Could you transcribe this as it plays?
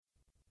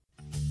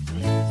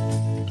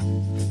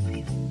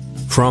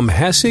From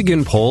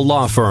Hessig Pohl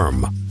Law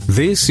Firm,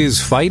 this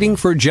is Fighting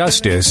for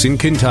Justice in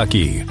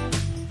Kentucky.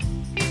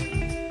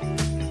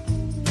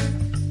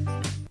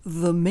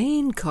 The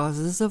main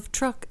causes of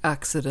truck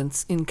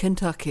accidents in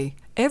Kentucky.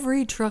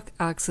 Every truck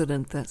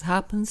accident that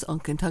happens on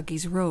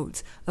Kentucky's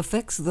roads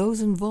affects those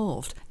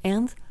involved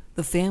and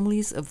the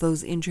families of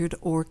those injured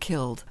or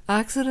killed.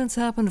 Accidents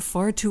happen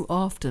far too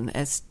often,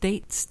 as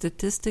state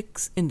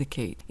statistics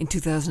indicate. In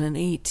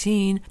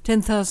 2018,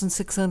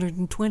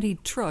 10,620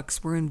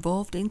 trucks were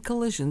involved in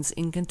collisions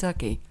in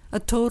Kentucky.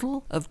 A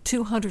total of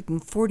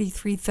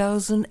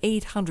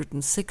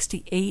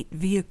 243,868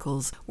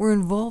 vehicles were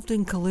involved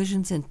in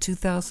collisions in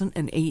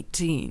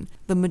 2018.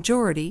 The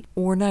majority,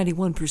 or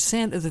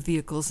 91% of the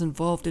vehicles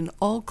involved in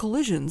all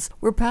collisions,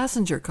 were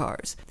passenger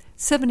cars,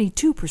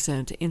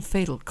 72% in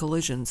fatal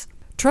collisions.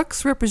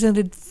 Trucks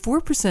represented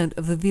 4%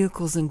 of the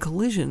vehicles in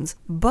collisions,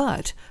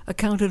 but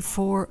accounted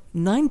for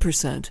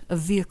 9% of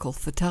vehicle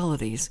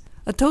fatalities.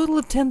 A total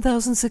of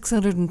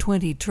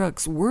 10,620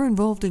 trucks were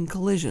involved in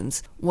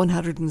collisions,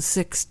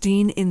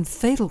 116 in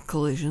fatal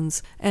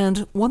collisions,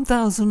 and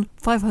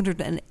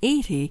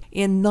 1,580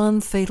 in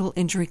non-fatal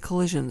injury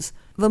collisions.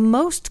 The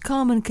most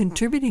common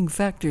contributing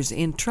factors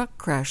in truck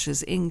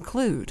crashes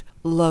include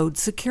load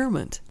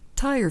securement,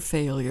 tire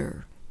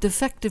failure,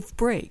 defective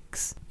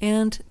brakes,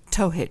 and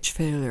tow hitch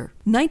failure.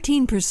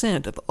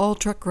 19% of all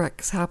truck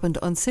wrecks happened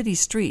on city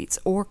streets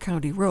or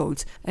county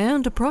roads,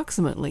 and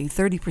approximately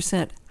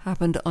 30%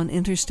 happened on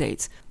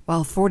interstates,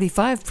 while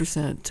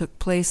 45% took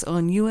place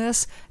on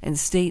U.S. and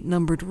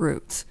state-numbered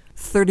routes.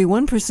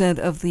 31%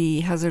 of the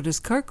hazardous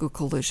cargo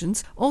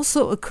collisions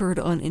also occurred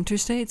on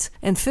interstates,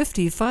 and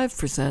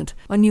 55%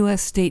 on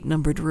U.S.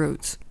 state-numbered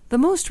routes. The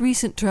most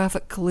recent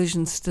traffic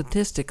collision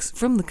statistics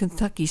from the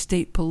Kentucky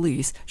State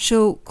Police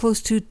show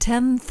close to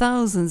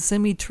 10,000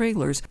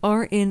 semi-trailers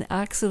are in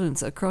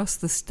accidents across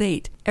the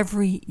state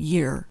every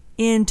year.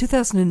 In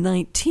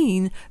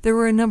 2019, there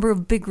were a number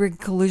of big rig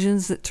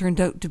collisions that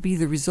turned out to be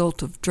the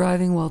result of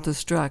driving while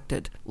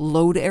distracted,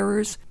 load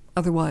errors,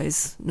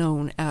 otherwise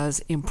known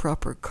as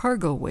improper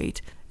cargo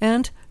weight,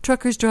 and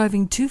truckers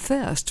driving too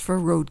fast for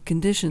road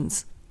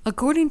conditions.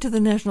 According to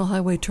the National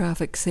Highway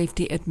Traffic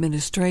Safety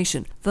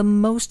Administration, the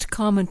most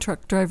common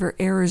truck driver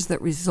errors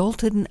that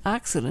resulted in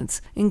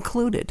accidents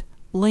included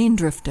lane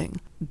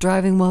drifting,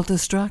 driving while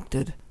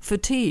distracted,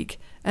 fatigue,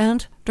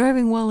 and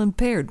driving while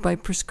impaired by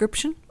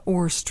prescription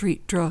or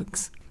street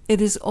drugs. It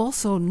is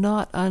also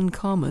not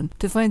uncommon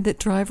to find that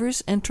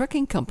drivers and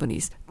trucking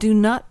companies do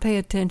not pay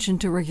attention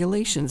to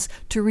regulations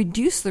to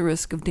reduce the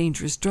risk of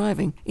dangerous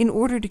driving in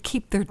order to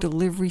keep their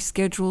delivery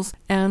schedules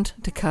and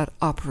to cut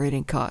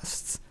operating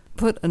costs.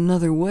 Put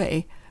another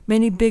way,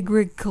 many big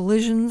rig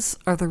collisions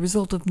are the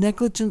result of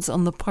negligence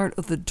on the part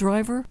of the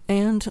driver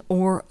and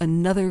or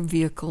another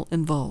vehicle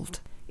involved.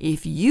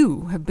 If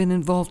you have been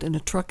involved in a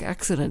truck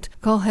accident,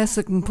 call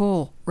Hessig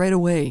Pohl right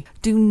away.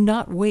 Do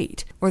not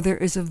wait, or there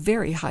is a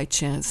very high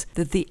chance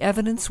that the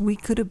evidence we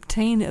could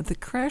obtain at the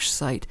crash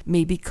site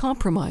may be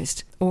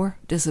compromised or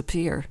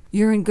disappear.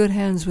 You're in good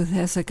hands with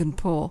Hessig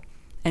Pohl,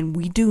 and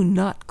we do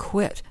not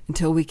quit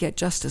until we get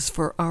justice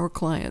for our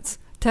clients.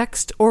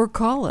 Text or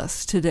call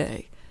us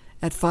today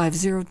at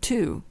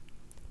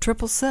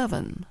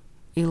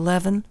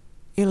 502-777-1111.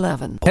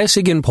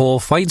 Hessig Pohl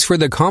fights for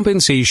the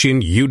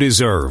compensation you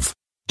deserve.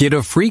 Get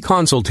a free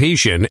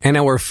consultation and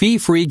our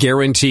fee-free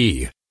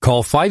guarantee.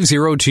 Call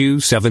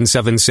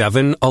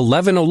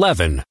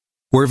 502-777-1111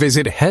 or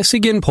visit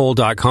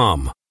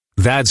HessigandPohl.com.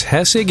 That's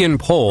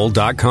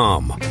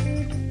HessigandPohl.com.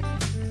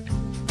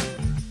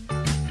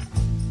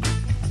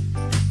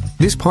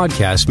 This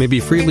podcast may be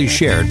freely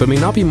shared but may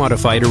not be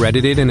modified or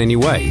edited in any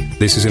way.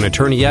 This is an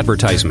attorney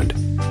advertisement.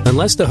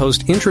 Unless the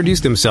host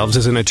introduced themselves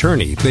as an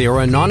attorney, they are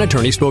a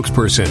non-attorney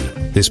spokesperson.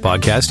 This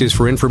podcast is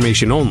for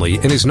information only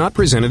and is not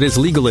presented as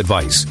legal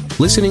advice.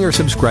 Listening or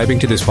subscribing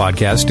to this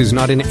podcast does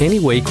not in any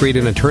way create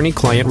an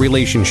attorney-client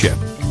relationship.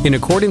 In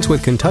accordance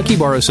with Kentucky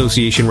Bar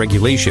Association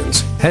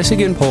regulations,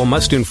 Hessig Pohl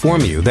must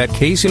inform you that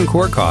case and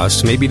court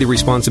costs may be the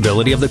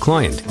responsibility of the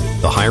client.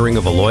 The hiring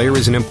of a lawyer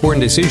is an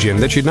important decision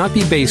that should not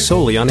be based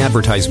solely on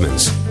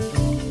advertisements.